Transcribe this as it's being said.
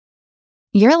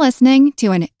You're listening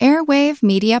to an Airwave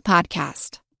Media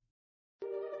Podcast.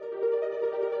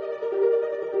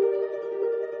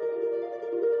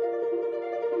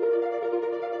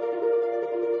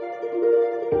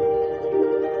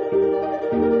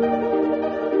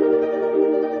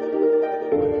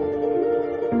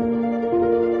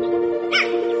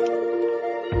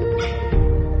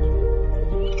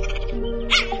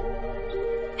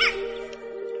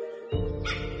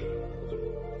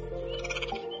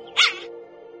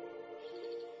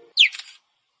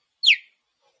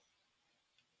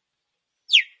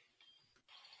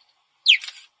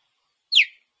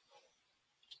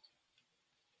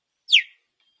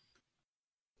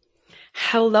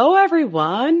 Hello,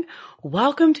 everyone.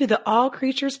 Welcome to the All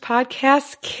Creatures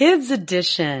Podcast Kids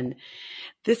Edition.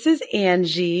 This is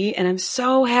Angie, and I'm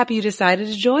so happy you decided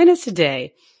to join us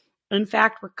today. In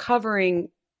fact, we're covering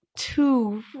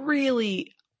two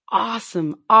really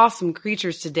awesome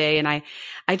creatures today, and I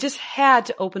just had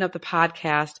to open up the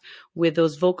podcast with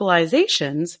those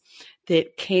vocalizations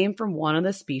that came from one of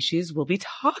the species we'll be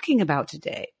talking about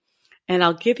today. And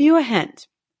I'll give you a hint.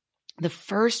 The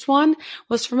first one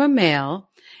was from a male,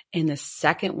 and the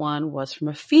second one was from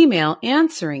a female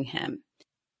answering him.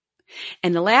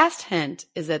 And the last hint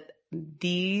is that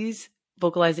these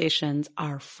vocalizations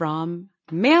are from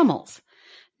mammals,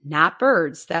 not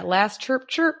birds. That last chirp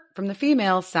chirp from the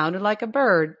female sounded like a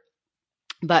bird.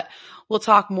 But we'll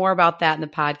talk more about that in the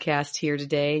podcast here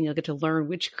today, and you'll get to learn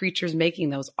which creature is making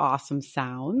those awesome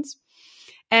sounds.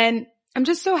 And I'm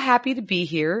just so happy to be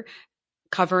here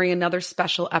covering another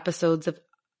special episodes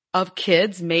of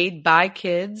kids, made by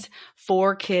kids,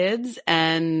 for kids.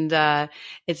 And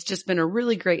it's just been a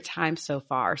really great time so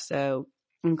far. So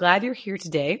I'm glad you're here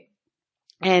today.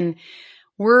 And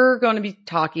we're going to be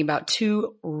talking about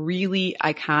two really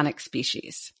iconic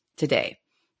species today.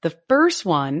 The first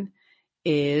one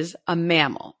is a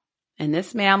mammal. And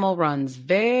this mammal runs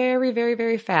very, very,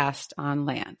 very fast on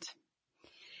land.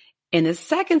 And the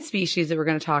second species that we're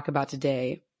going to talk about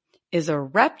today is a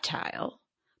reptile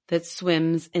that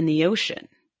swims in the ocean.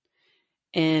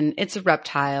 And it's a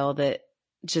reptile that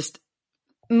just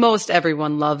most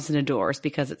everyone loves and adores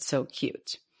because it's so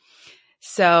cute.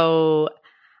 So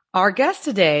our guests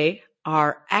today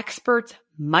are experts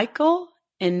Michael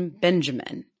and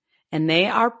Benjamin, and they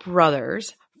are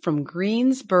brothers from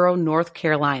Greensboro, North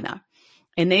Carolina.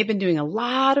 And they've been doing a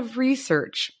lot of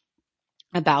research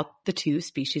about the two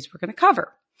species we're going to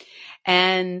cover.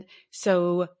 And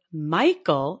so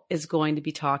Michael is going to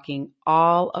be talking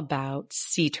all about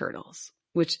sea turtles,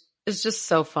 which is just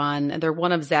so fun. They're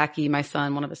one of Zachy, my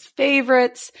son, one of his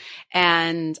favorites.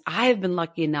 And I have been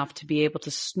lucky enough to be able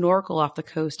to snorkel off the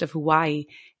coast of Hawaii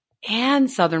and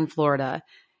southern Florida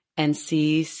and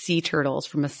see sea turtles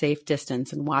from a safe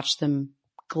distance and watch them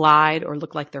glide or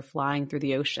look like they're flying through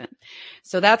the ocean.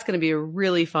 So that's going to be a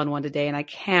really fun one today. And I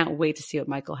can't wait to see what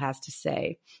Michael has to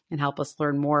say and help us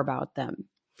learn more about them.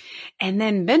 And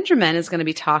then Benjamin is going to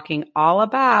be talking all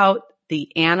about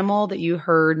the animal that you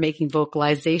heard making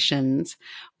vocalizations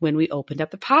when we opened up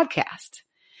the podcast.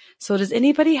 So does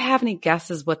anybody have any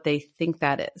guesses what they think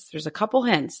that is? There's a couple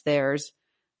hints. There's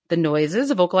the noises,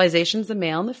 the vocalizations the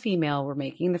male and the female were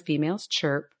making. The females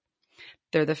chirp.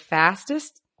 They're the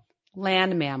fastest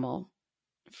land mammal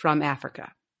from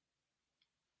Africa.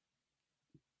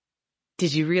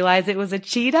 Did you realize it was a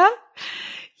cheetah?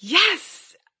 Yes!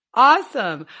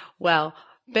 Awesome. Well,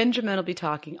 Benjamin will be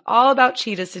talking all about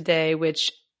cheetahs today,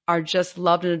 which are just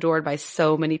loved and adored by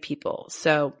so many people.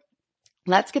 So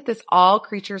let's get this All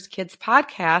Creatures Kids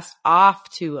podcast off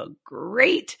to a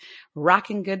great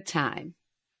rockin' good time.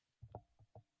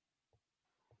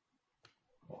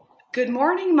 Good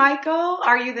morning, Michael.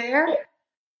 Are you there?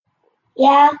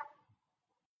 Yeah,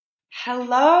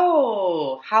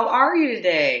 Hello. How are you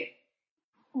today?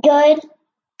 good.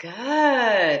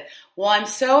 Good. Well, I'm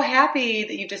so happy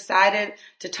that you decided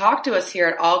to talk to us here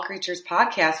at All Creatures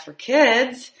Podcast for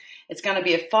Kids. It's going to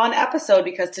be a fun episode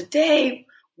because today,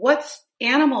 what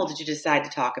animal did you decide to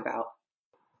talk about?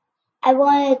 I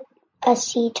wanted a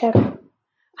sea turtle.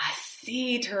 A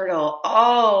sea turtle.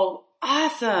 Oh,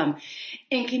 awesome.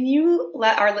 And can you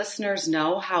let our listeners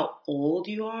know how old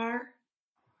you are?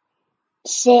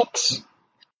 6.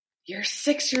 You're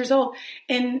 6 years old.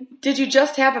 And did you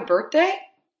just have a birthday?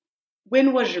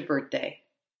 When was your birthday?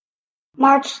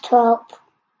 March 12th.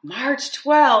 March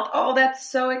 12th. Oh, that's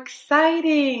so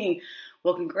exciting.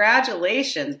 Well,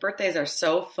 congratulations. Birthdays are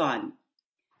so fun.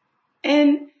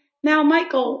 And now,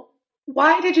 Michael,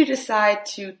 why did you decide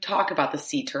to talk about the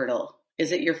sea turtle?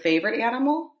 Is it your favorite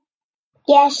animal?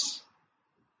 Yes,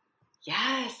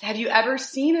 Yes. Have you ever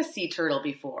seen a sea turtle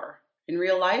before in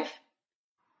real life?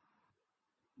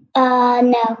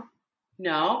 No.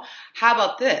 No? How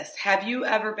about this? Have you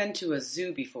ever been to a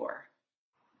zoo before?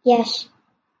 Yes.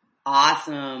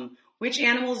 Awesome. Which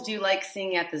animals do you like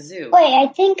seeing at the zoo? Wait, I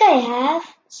think I have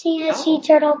seen a sea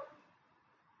turtle.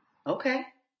 Okay.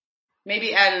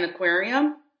 Maybe at an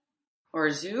aquarium or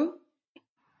a zoo?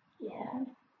 Yeah.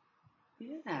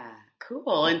 Yeah,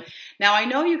 cool. And now I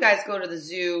know you guys go to the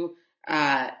zoo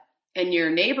in your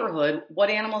neighborhood. What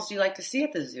animals do you like to see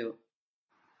at the zoo?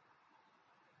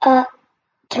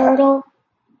 Turtle.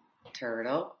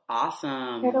 Turtle.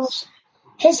 Awesome. Turtles.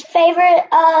 His favorite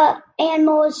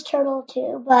animal is turtle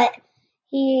too, but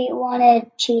he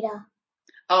wanted cheetah.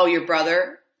 Oh, your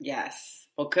brother? Yes.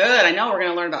 Well, good. I know we're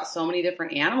going to learn about so many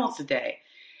different animals today.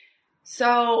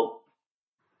 So,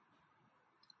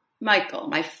 Michael,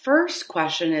 my first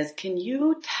question is, can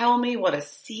you tell me what a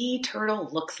sea turtle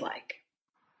looks like?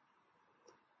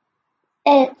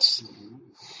 It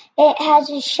has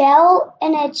a shell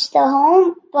and it's the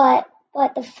home, but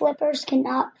the flippers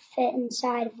cannot fit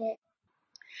inside of it.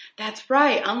 That's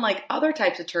right. Unlike other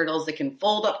types of turtles that can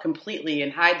fold up completely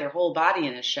and hide their whole body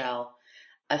in a shell,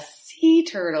 a sea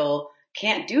turtle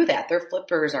can't do that. Their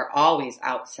flippers are always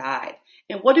outside.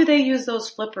 And what do they use those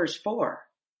flippers for?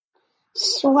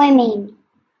 Swimming.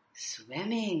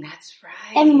 Swimming, that's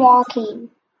right. And walking.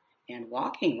 And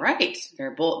walking, right.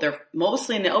 They're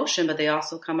mostly in the ocean, but they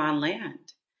also come on land.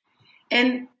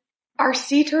 And are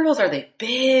sea turtles, are they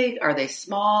big? Are they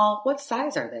small? What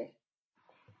size are they?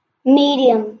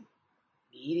 Medium.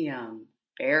 Medium.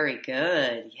 Very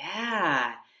good.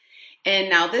 Yeah. And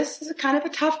now this is a kind of a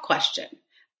tough question.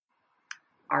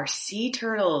 Are sea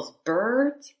turtles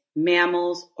birds,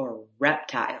 mammals, or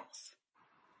reptiles?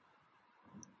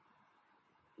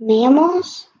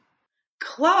 Mammals?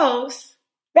 Close.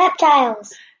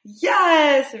 Reptiles.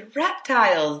 Yes,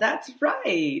 reptiles. That's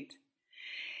right.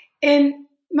 And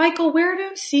Michael, where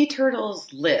do sea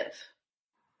turtles live?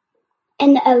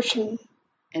 In the ocean.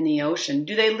 In the ocean.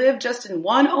 Do they live just in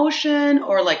one ocean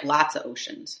or like lots of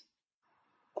oceans?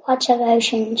 Lots of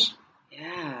oceans.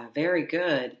 Yeah, very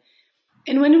good.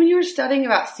 And when you were studying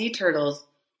about sea turtles,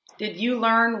 did you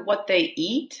learn what they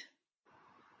eat?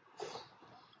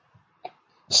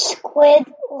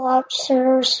 Squid,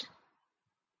 lobsters,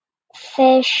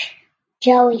 fish,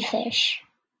 jellyfish.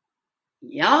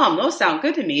 Yum, those sound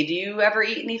good to me. Do you ever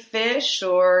eat any fish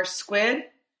or squid?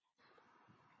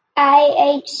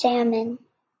 I ate salmon.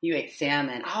 You ate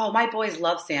salmon. Oh, my boys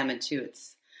love salmon too.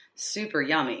 It's super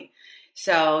yummy.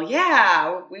 So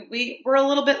yeah, we're a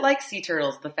little bit like sea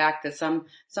turtles. The fact that some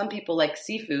people like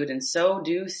seafood and so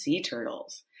do sea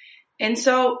turtles. And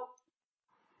so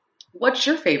what's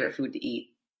your favorite food to eat?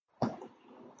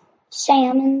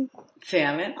 Salmon.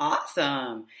 Salmon.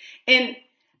 Awesome. And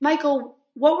Michael,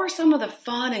 what were some of the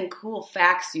fun and cool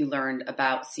facts you learned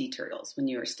about sea turtles when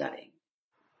you were studying?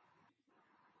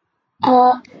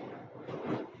 That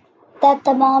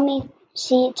the mommy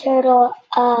sea turtle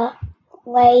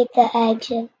laid the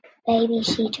eggs of baby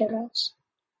sea turtles.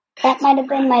 That might have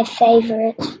been my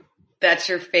favorite. That's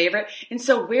your favorite? And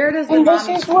so where does the And mommy...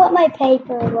 this is what my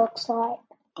paper looks like.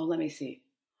 Oh, let me see.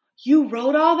 You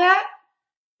wrote all that?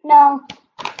 No,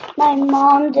 my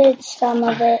mom did some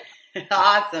of it.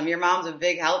 Awesome. Your mom's a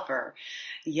big helper.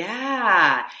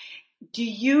 Yeah. Do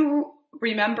you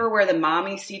remember where the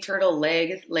mommy sea turtle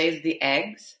lays the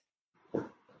eggs?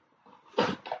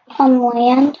 On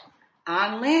land.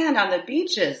 On land, on the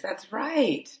beaches. That's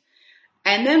right.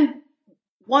 And then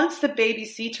once the baby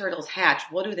sea turtles hatch,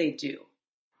 what do?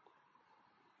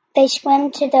 They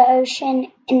swim to the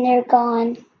ocean and they're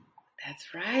gone.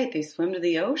 That's right. They swim to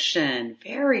the ocean.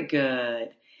 Very good.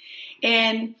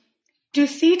 And do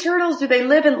sea turtles, do they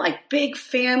live in like big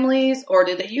families or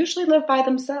do they usually live by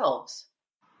themselves?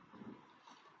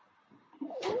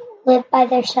 Live by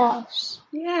themselves.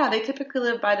 Yeah, they typically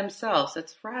live by themselves.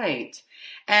 That's right.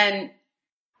 And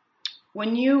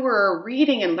when you were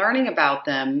reading and learning about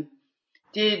them,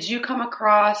 did you come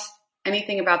across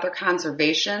anything about their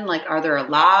conservation? Like, are there a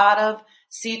lot of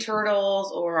sea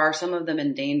turtles or are some of them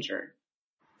endangered?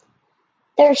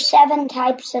 There's 7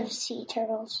 types of sea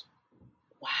turtles.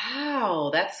 Wow,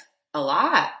 that's a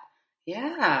lot.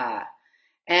 Yeah.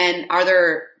 And are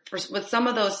there, with some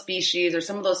of those species or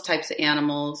some of those types of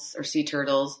animals or sea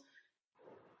turtles,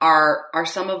 are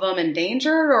some of them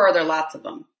endangered or are there lots of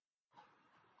them?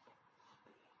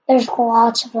 There's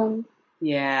lots of them.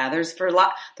 Yeah, there is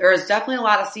definitely a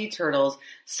lot of sea turtles.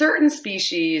 Certain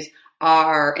species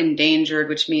are endangered,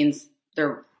 which means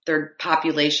their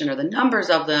population or the numbers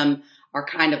of them are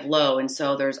kind of low. And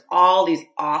so there's all these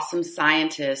awesome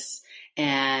scientists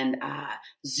and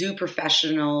zoo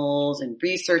professionals and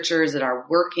researchers that are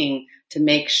working to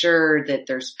make sure that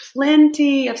there's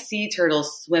plenty of sea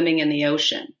turtles swimming in the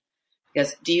ocean.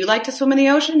 Because do you like to swim in the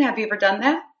ocean? Have you ever done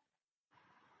that?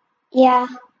 Yeah.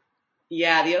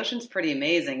 Yeah, the ocean's pretty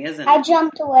amazing, isn't it? I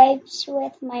jumped waves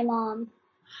with my mom.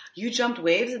 You jumped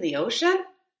waves in the ocean?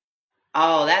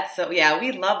 Oh, that's so, yeah,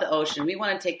 we love the ocean. We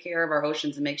want to take care of our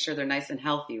oceans and make sure they're nice and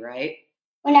healthy, right?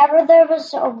 Whenever there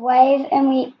was a wave and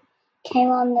we came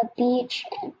on the beach,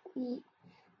 and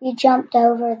we jumped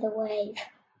over the wave.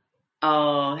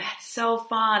 Oh, that's so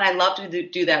fun. I love to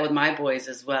do that with my boys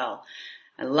as well.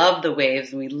 I love the waves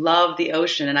and we love the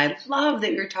ocean. And I love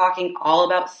that you're talking all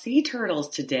about sea turtles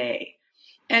today.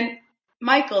 And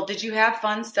Michael, did you have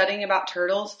fun studying about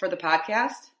turtles for the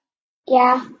podcast?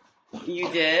 Yeah.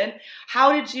 You did?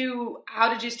 How did you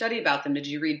study about them? Did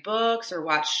you read books or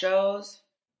watch shows?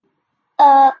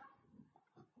 Watch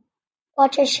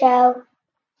a show.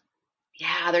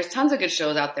 Yeah, there's tons of good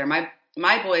shows out there. My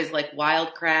boys like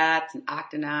Wild Kratts and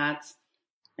Octonauts.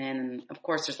 And of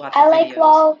course there's lots of videos. I like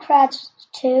Wild Kratts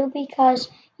too because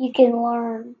you can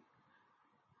learn.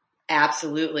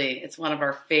 Absolutely. It's one of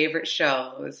our favorite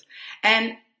shows.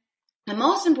 And the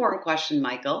most important question,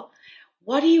 Michael,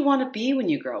 what do you want to be when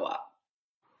you grow up?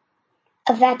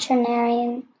 A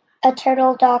veterinarian, a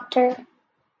turtle doctor.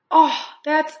 Oh,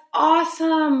 that's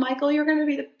awesome. Michael, you're going to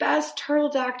be the best turtle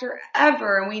doctor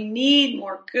ever. And we need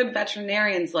more good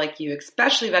veterinarians like you,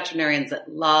 especially veterinarians that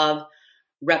love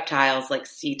reptiles like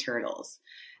sea turtles.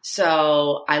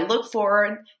 So I look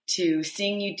forward to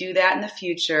seeing you do that in the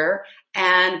future.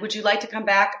 And would you like to come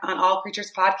back on All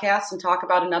Creatures Podcast and talk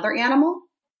about another animal?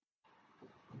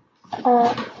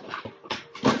 I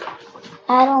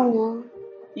don't know.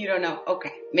 You don't know?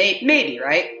 Okay. Maybe,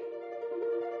 right?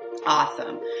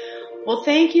 Awesome. Well,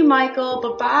 thank you, Michael.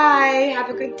 Bye-bye. Have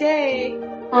a good day.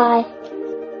 Bye.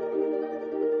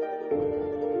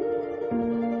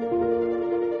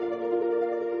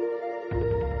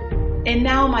 And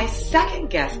now my second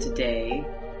guest today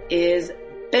is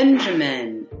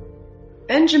Benjamin.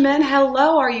 Benjamin,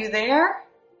 hello. Are you there?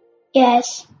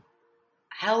 Yes.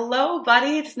 Hello,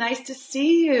 buddy. It's nice to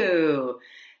see you.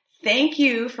 Thank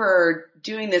you for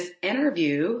doing this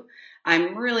interview.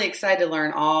 I'm really excited to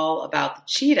learn all about the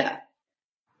cheetah.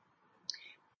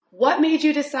 What made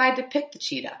you decide to pick the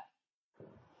cheetah?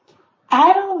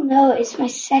 I don't know. It's my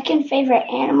second favorite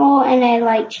animal, and I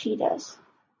like cheetahs.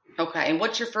 Okay, and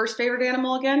what's your first favorite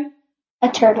animal again? A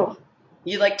turtle.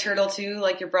 You like turtle too,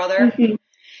 like your brother? Mm-hmm.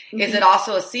 Is it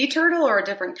also a sea turtle or a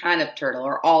different kind of turtle,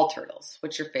 or all turtles?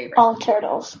 What's your favorite? All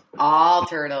turtles. All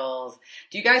turtles.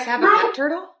 Do you guys have a pet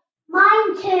turtle?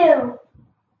 Mine too.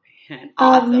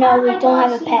 Awesome. No, we don't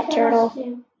have a pet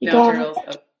turtle. No turtles?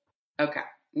 Okay.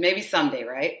 Maybe someday,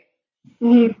 right?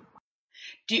 Mm-hmm.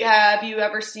 Have you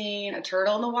ever seen a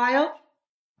turtle in the wild?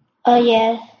 Oh,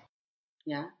 yeah.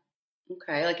 Yeah?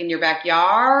 Okay. Like in your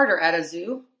backyard or at a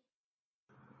zoo?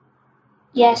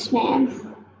 Yes,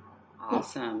 ma'am.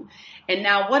 Awesome. And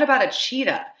now what about a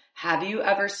cheetah? Have you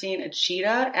ever seen a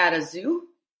cheetah at a zoo?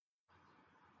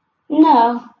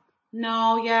 No.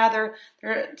 No, yeah,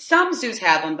 some zoos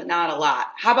have them, but not a lot.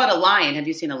 How about a lion? Have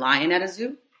you seen a lion at a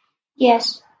zoo?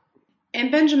 Yes. And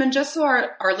Benjamin, just so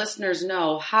our listeners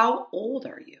know, how old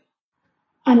are you?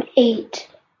 I'm 8.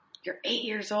 You're 8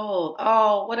 years old.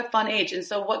 Oh, what a fun age. And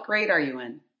so what grade are you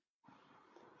in?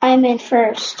 I'm in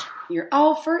first.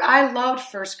 I loved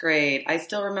first grade. I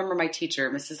still remember my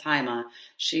teacher, Mrs. Haima.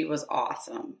 She was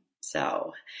awesome.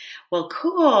 So, well,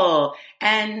 cool.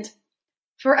 And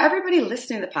for everybody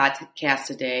listening to the podcast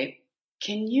today,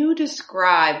 can you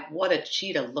describe what a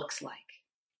cheetah looks like?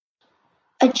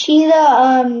 A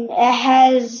cheetah, it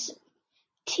has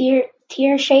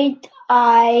tear-shaped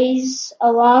eyes,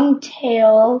 a long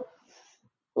tail,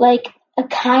 like a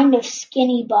kind of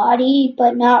skinny body,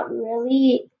 but not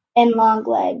really, and long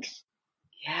legs.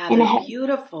 Yeah, they're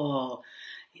beautiful.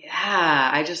 Yeah,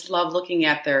 I just love looking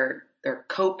at their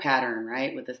coat pattern,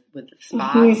 right, with the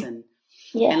spots and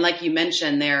like you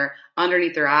mentioned, they're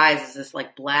underneath their eyes is this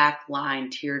like black line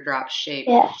teardrop shape.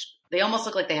 Yeah. They almost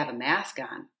look like they have a mask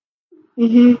on.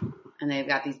 Mm-hmm. And they've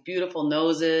got these beautiful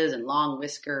noses and long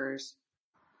whiskers.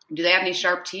 Do they have any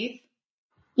sharp teeth?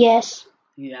 Yes.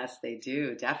 Yes, they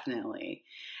do, definitely.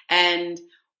 And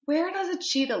where does a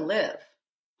cheetah live?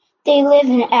 They live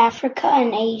in Africa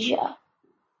and Asia.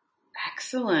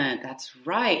 Excellent. That's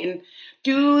right. And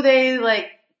do they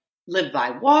live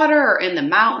by water or in the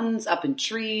mountains, up in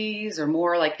trees, or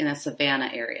more like in a savanna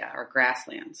area or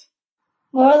grasslands?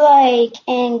 More like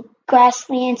in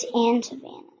grasslands and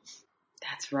savannas.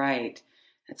 That's right.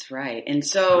 That's right. And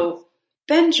so,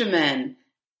 Benjamin,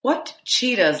 what do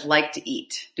cheetahs like to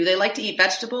eat? Do they like to eat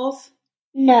vegetables?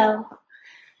 No.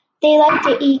 They like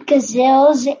to eat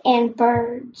gazelles and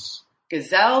birds.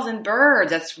 Gazelles and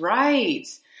birds, that's right.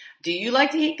 Do you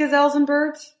like to eat gazelles and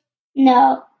birds?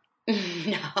 No.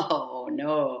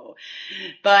 No.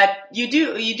 But you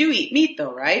do eat meat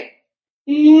though, right?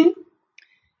 Hmm.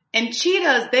 And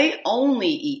cheetahs, they only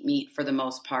eat meat for the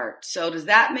most part. So does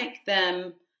that make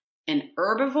them an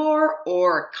herbivore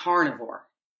or a carnivore?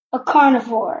 A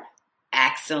carnivore.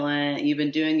 Excellent. You've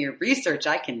been doing your research,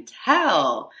 I can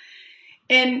tell.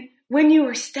 And when you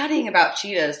were studying about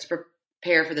cheetahs to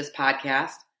prepare for this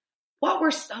podcast, what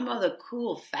were some of the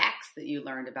cool facts that you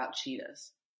learned about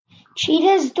cheetahs?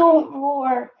 Cheetahs don't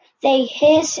roar. They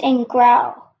hiss and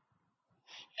growl.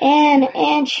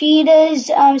 And cheetahs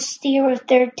steer with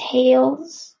their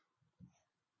tails.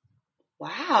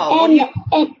 Wow.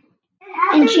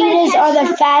 And cheetahs are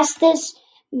the fastest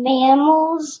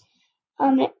mammals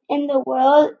in the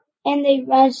world, and they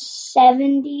run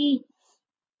 70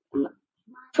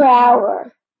 per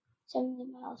hour. 70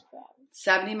 miles per hour.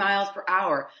 70 miles per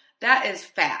hour. That is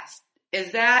fast.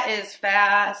 Is that as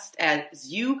fast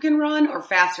as you can run or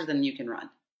faster than you can run?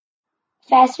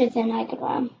 Faster than I could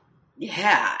run.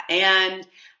 Yeah. And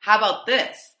how about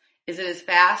this? Is it as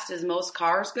fast as most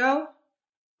cars go?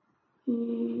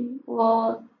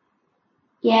 Well,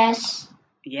 yes.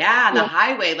 Yeah, on the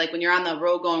highway, like when you're on the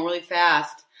road going really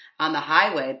fast on the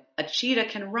highway, a cheetah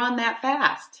can run that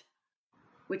fast,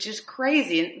 which is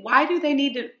crazy. And why do they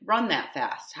need to run that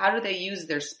fast? How do they use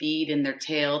their speed and their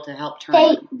tail to help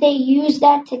turn? They use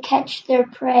that to catch their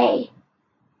prey.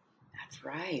 That's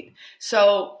right.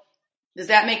 So does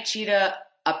that make cheetah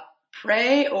a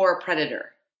prey or a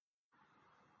predator?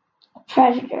 A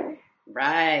predator.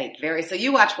 Right. So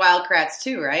you watch Wild Kratts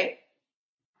too, right?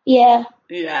 Yeah.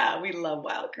 Yeah, we love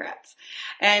Wild Kratts.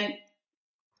 And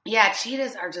yeah,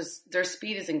 cheetahs are their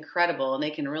speed is incredible, and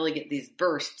they can really get these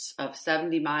bursts of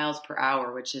 70 miles per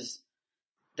hour, which is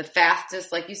the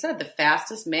fastest, like you said, the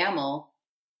fastest mammal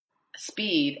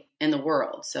speed in the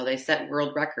world. So they set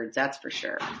world records, that's for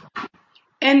sure.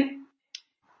 And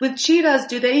with cheetahs,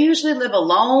 do they usually live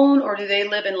alone or do they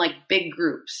live in like big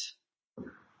groups?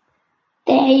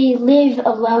 They live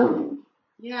alone.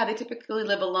 Yeah, they typically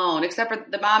live alone, except for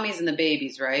the mommies and the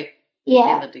babies, right?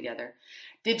 Yeah. They live together.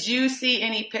 Did you see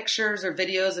any pictures or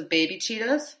videos of baby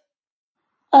cheetahs?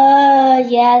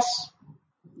 Yes.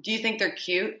 Do you think they're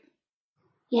cute?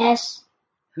 Yes.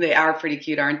 They are pretty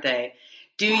cute, aren't they?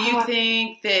 Do you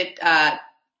think that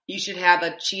you should have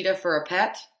a cheetah for a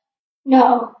pet?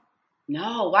 No.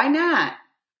 No, why not?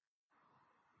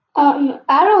 I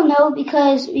don't know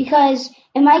because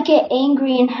it might get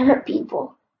angry and hurt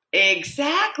people.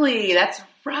 Exactly, that's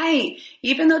right.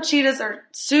 Even though cheetahs are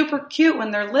super cute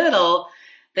when they're little,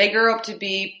 they grow up to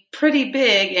be pretty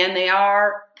big, and they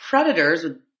are predators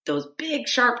with those big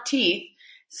sharp teeth,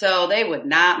 so they would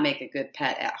not make a good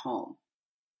pet at home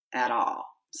at all.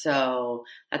 So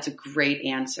that's a great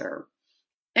answer.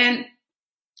 And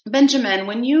Benjamin,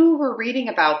 when you were reading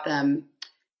about them,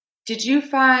 did you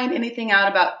find anything out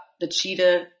about the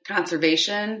cheetah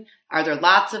conservation? Are there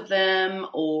lots of them,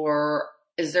 or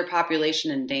is their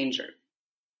population endangered?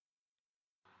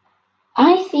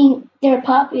 I think their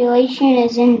population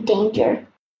is in danger.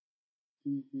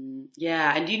 Mm-hmm.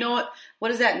 Yeah, and do you know what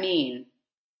does that mean?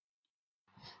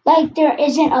 Like there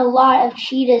isn't a lot of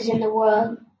cheetahs in the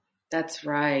world. That's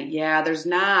right. Yeah, there's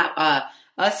not.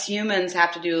 Us humans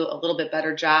have to do a little bit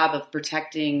better job of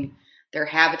protecting their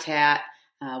habitat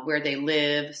where they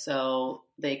live so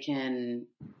they can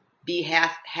be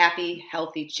happy,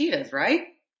 healthy cheetahs, right?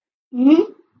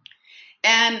 Mm-hmm.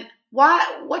 And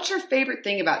what's your favorite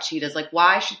thing about cheetahs? Like,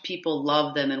 why should people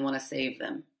love them and want to save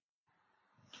them?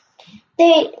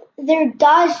 Their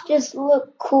dots just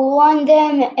look cool on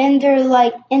them, and they're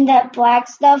like, and that black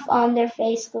stuff on their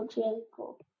face looks really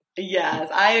cool. Yes,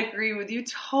 I agree with you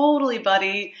totally,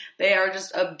 buddy. They are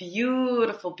just a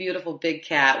beautiful, beautiful big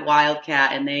cat, wild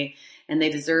cat, and they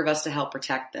deserve us to help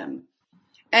protect them.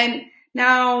 And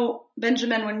now,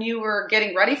 Benjamin, when you were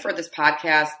getting ready for this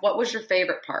podcast, what was your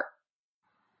favorite part?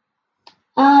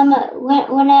 When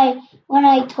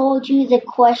I told you the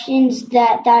questions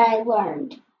that I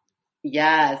learned.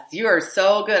 Yes, you are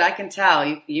so good. I can tell.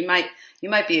 You might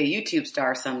be a YouTube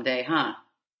star someday, huh?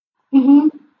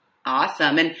 Mm-hmm.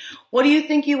 Awesome. And what do you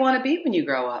think you want to be when you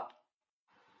grow up?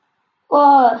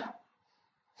 Well,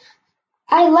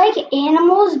 I like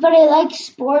animals, but I like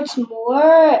sports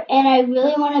more, and I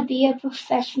really want to be a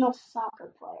professional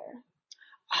soccer player.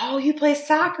 Oh, you play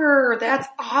soccer. That's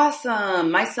awesome.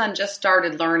 My son just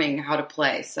started learning how to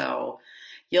play, so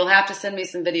you'll have to send me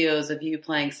some videos of you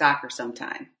playing soccer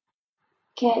sometime.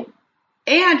 Okay.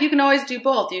 And you can always do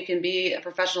both. You can be a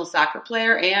professional soccer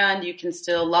player and you can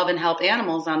still love and help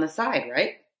animals on the side,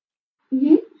 right?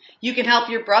 Mm-hmm. You can help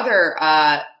your brother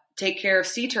take care of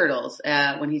sea turtles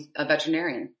when he's a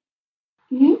veterinarian.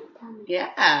 Mm-hmm.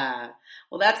 Yeah.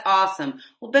 Well, that's awesome.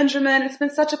 Well, Benjamin, it's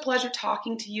been such a pleasure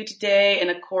talking to you today.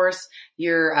 And of course,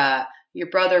 your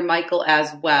brother Michael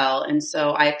as well. And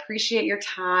so I appreciate your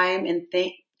time and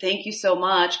thank you so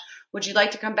much. Would you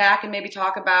like to come back and maybe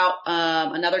talk about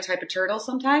another type of turtle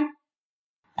sometime?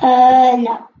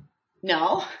 No.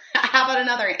 No? How about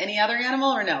any other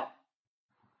animal or no?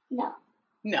 No.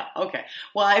 No. Okay.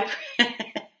 Well,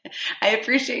 I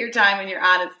appreciate your time and your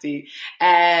honesty.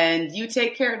 And you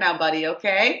take care now, buddy,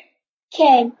 okay?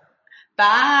 Okay.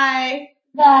 Bye.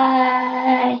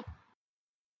 Bye.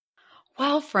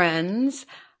 Well, friends,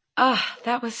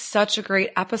 that was such a great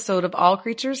episode of All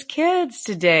Creatures Kids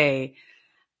today.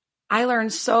 I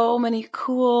learned so many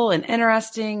cool and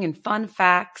interesting and fun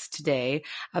facts today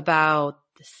about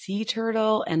the sea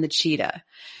turtle and the cheetah.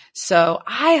 So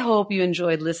I hope you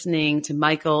enjoyed listening to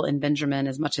Michael and Benjamin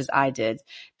as much as I did,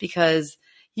 because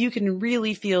you can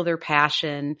really feel their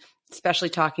passion, especially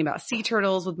talking about sea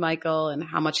turtles with Michael and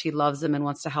how much he loves them and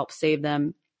wants to help save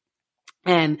them.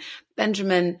 And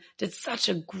Benjamin did such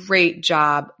a great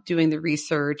job doing the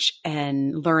research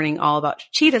and learning all about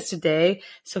cheetahs today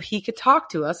so he could talk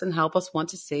to us and help us want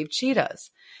to save cheetahs.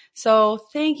 So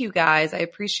thank you guys. I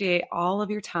appreciate all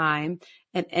of your time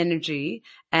and energy.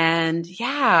 And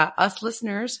yeah, us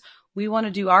listeners, we want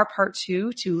to do our part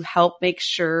too to help make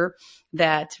sure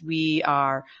that we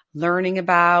are learning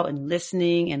about and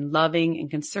listening and loving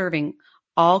and conserving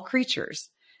all creatures.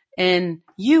 And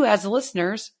you as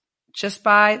listeners, just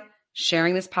by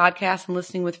sharing this podcast and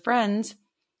listening with friends,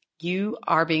 you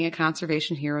are being a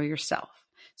conservation hero yourself.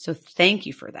 So thank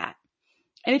you for that.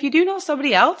 And if you do know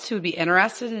somebody else who would be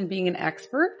interested in being an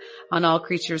expert on All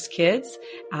Creatures Kids,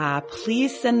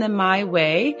 please send them my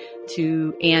way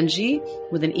to Angie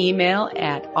with an email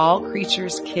at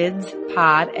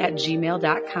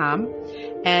allcreatureskidspod@gmail.com.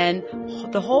 And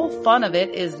the whole fun of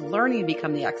it is learning to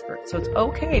become the expert. So it's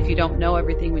okay if you don't know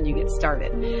everything when you get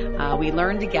started. We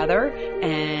learn together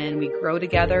and we grow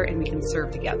together and we can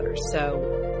serve together. So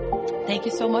thank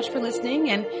you so much for listening,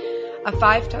 and a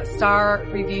 5-star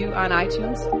review on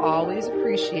iTunes, always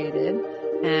appreciated.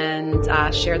 And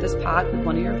share this pod with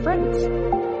one of your friends.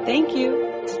 Thank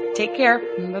you. Take care.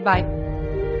 Bye-bye.